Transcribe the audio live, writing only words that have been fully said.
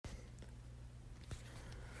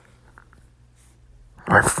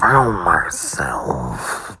I found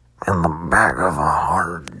myself in the back of a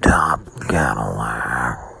hard-top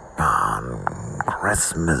Cadillac on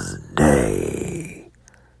Christmas Day.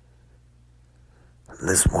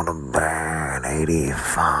 This would have been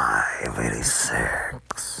 85,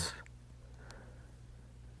 86.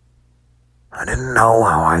 I didn't know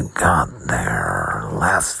how I got there.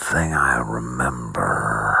 Last thing I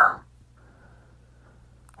remember,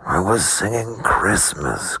 I was singing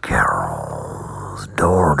Christmas carols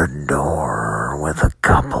door to door with a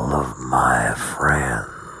couple of my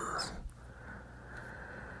friends.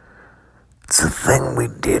 It's a thing we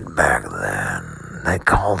did back then. They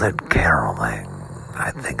called it caroling.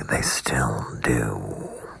 I think they still do.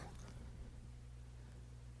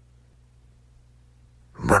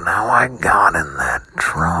 But how I got in that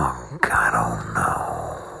trunk, I don't know.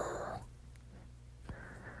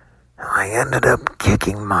 I ended up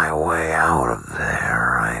kicking my way out of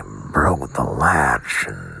there. I broke the latch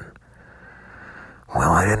and,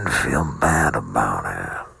 well, I didn't feel bad about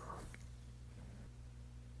it.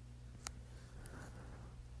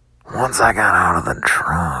 Once I got out of the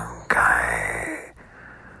trunk, I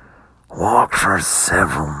walked for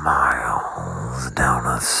several miles down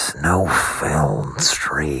a snow-filled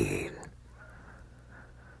street.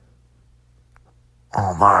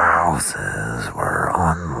 All the houses were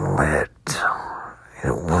unlit.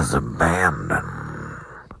 It was abandoned.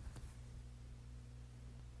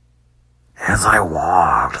 As I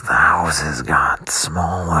walked, the houses got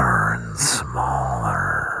smaller and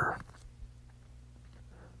smaller.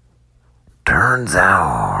 Turns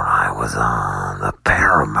out I was on the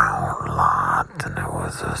Paramount lot and it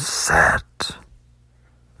was a set.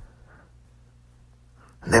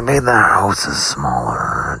 They made the houses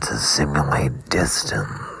smaller to simulate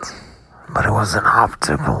distance, but it was an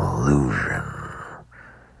optical illusion.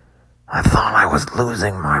 I thought I was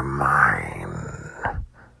losing my mind,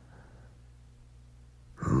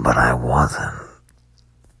 but I wasn't.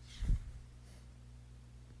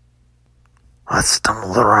 I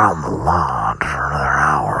stumbled around the lot for another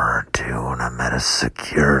hour or two and I met a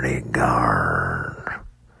security guard.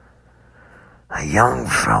 A young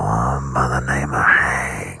fella by the name of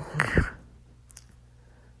Hank.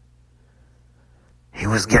 He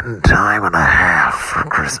was getting time and a half for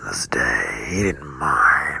Christmas Day. He didn't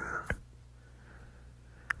mind.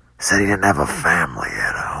 Said he didn't have a family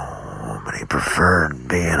at home and he preferred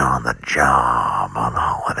being on the job on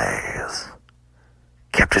holidays.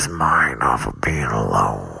 Kept his mind off of being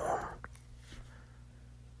alone.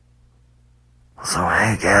 So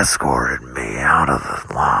Hank escorted me out of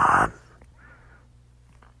the lot.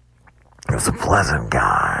 He was a pleasant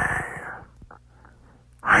guy.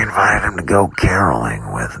 I invited him to go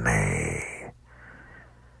caroling with me.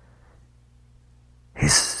 He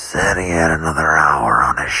said he had another hour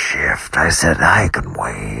on his shift. I said I could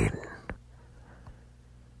wait.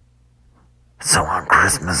 So on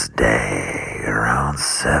Christmas Day, around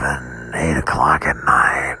 7, 8 o'clock at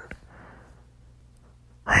night,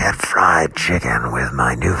 I had fried chicken with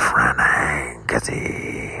my new friend Hank as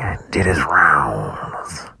he did his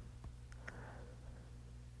rounds.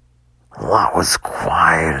 The lot was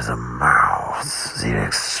quiet as a mouse, as you'd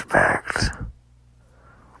expect.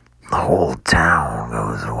 The whole town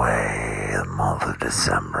goes away the month of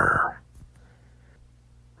December.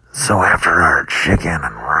 So after our chicken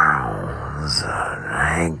and rounds,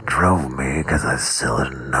 Hank drove me because I still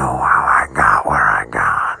didn't know how I got where I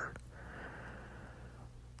got.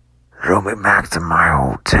 Drove me back to my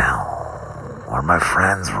hotel where my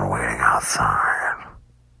friends were waiting outside.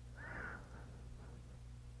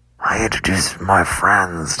 I introduced my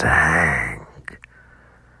friends to Hank.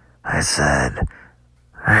 I said,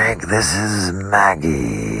 Hank, this is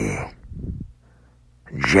Maggie.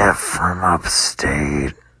 Jeff from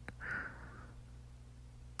upstate.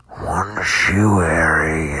 One Shoe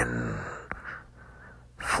Harry and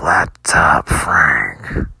Flat Top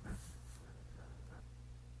Frank.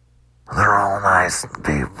 They're all nice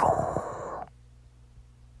people.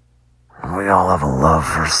 We all have a love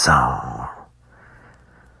for song.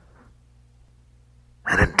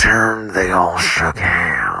 And in turn, they all shook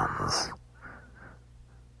hands.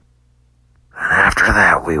 And after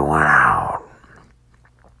that, we went out,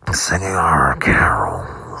 singing our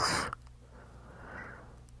carols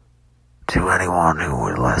to anyone who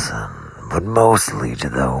would listen, but mostly to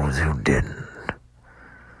those who didn't.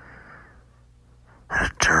 And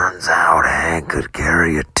it turns out Hank could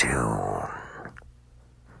carry a tune.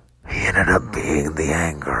 He ended up being the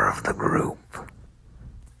anchor of the group.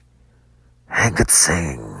 Hank could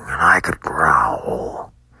sing, and I could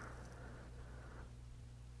growl.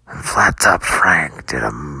 And Flat Top Frank did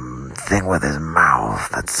a thing with his mouth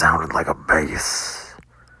that sounded like a bass.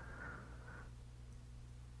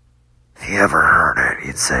 you ever heard it,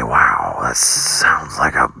 you'd say, wow, that sounds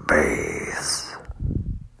like a bass.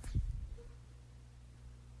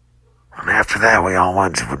 And after that, we all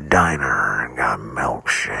went to a diner and got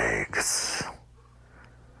milkshakes.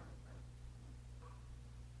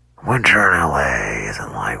 Winter in LA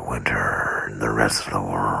isn't like winter in the rest of the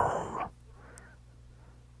world.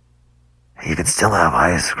 You can still have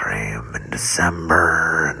ice cream in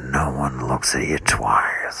December and no one looks at you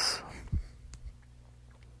twice.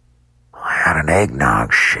 I had an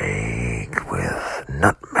eggnog shake with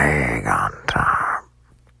nutmeg on top.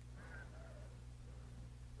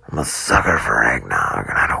 I'm a sucker for eggnog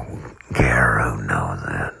and I don't care who knows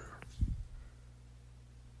it.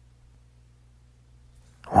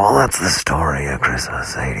 Well, that's the story of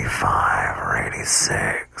Christmas 85 or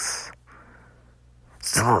 86.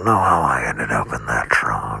 Still don't know how I ended up in that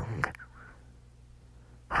trunk.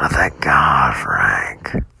 But I thank God for